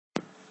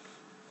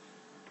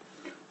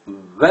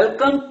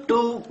Welcome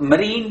to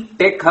Marine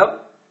Tech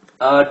Hub.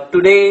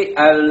 Today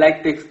I would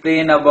like to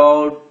explain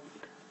about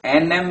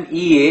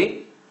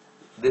NMEA.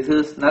 This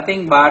is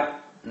nothing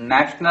but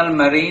National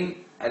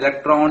Marine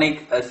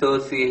Electronic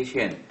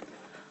Association.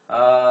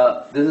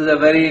 This is a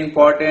very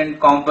important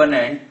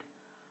component.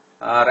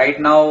 Right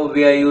now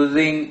we are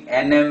using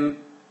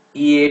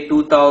NMEA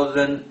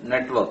 2000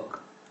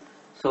 network.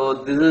 So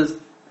this is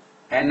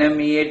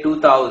NMEA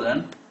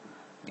 2000.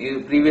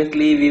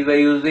 Previously we were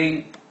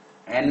using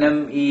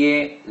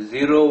NMEA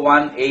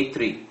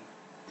 0183.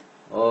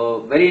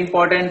 Very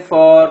important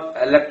for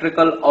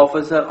electrical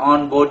officer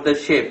on board the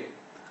ship,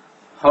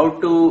 how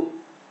to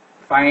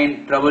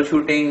find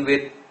troubleshooting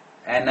with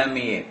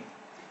NMEA.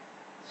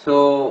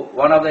 So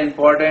one of the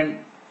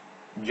important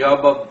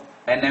job of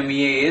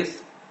NMEA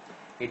is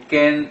it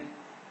can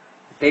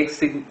take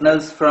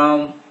signals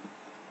from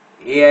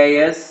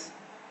AIS.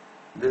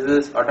 This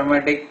is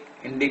automatic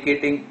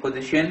indicating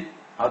position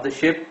of the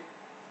ship.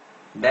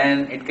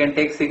 Then it can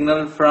take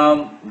signal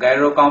from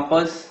gyro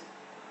compass.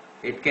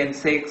 It can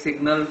take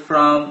signal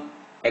from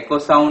echo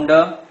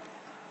sounder,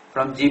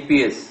 from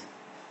GPS.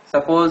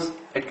 Suppose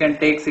it can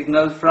take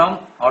signal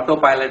from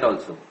autopilot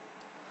also.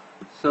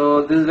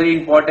 So this is very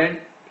important.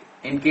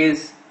 In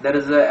case there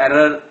is an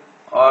error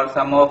or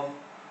some of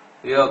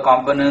your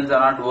components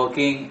are not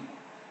working,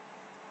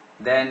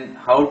 then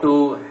how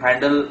to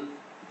handle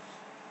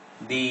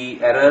the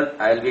error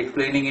I will be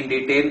explaining in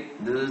detail.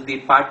 This is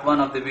the part 1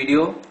 of the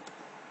video.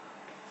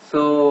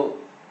 So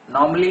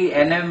normally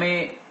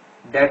NMEA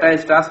data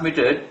is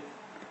transmitted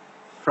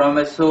from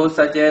a source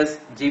such as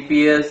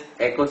GPS,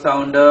 echo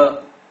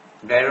sounder,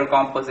 gyro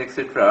compass,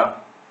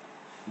 etc.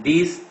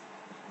 These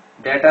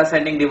data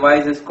sending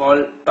device is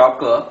called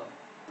talker,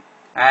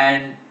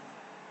 and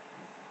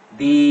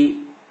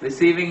the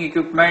receiving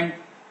equipment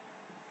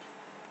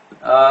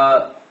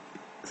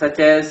such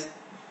as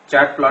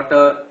chart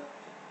plotter,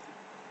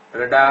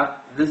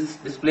 radar, this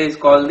display is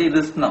called the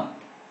listener.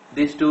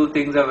 These two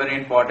things are very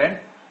important.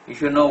 You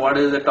should know what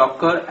is the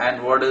talker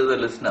and what is the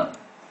listener.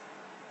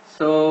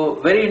 So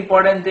very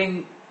important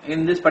thing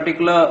in this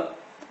particular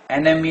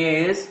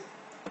NMEA is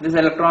this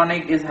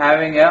electronic is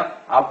having a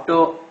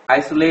opto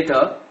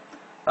isolator,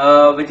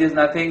 which is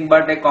nothing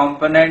but a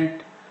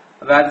component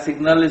where the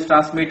signal is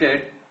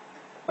transmitted.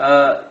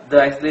 The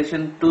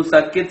isolation to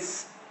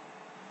circuits,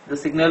 the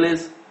signal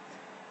is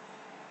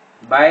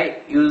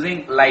by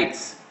using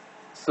lights.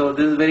 So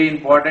this is very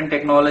important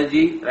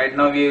technology right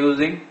now we are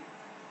using.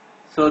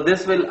 So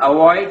this will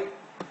avoid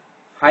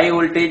high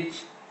voltage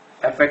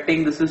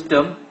affecting the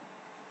system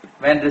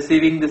when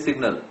receiving the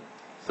signal.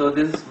 So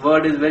this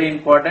word is very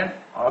important,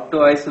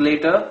 opto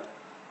isolator.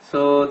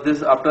 So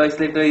this opto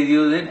isolator is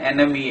used in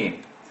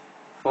NMEA.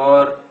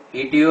 For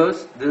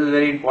ETOs, this is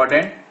very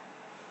important.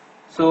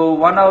 So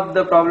one of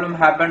the problem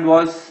happened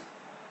was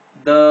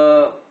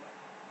the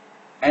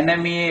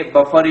NMEA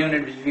buffer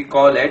unit, which we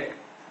call it.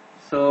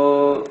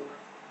 So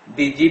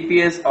the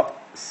GPS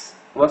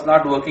was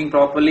not working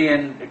properly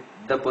and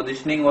the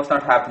positioning was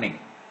not happening.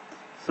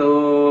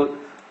 So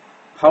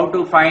how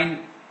to find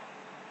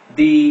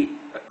the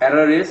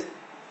error is,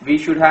 we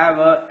should have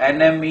a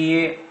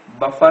NMEA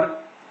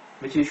buffer,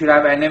 which you should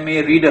have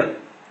NMEA reader,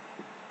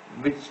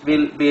 which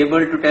will be able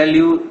to tell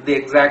you the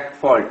exact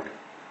fault.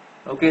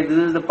 Okay, this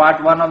is the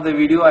part 1 of the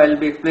video. I will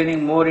be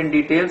explaining more in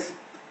details.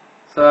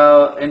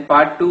 So in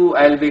part 2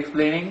 I will be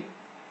explaining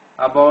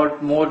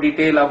about more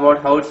detail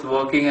about how it's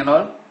working and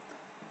all.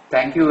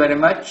 Thank you very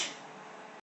much.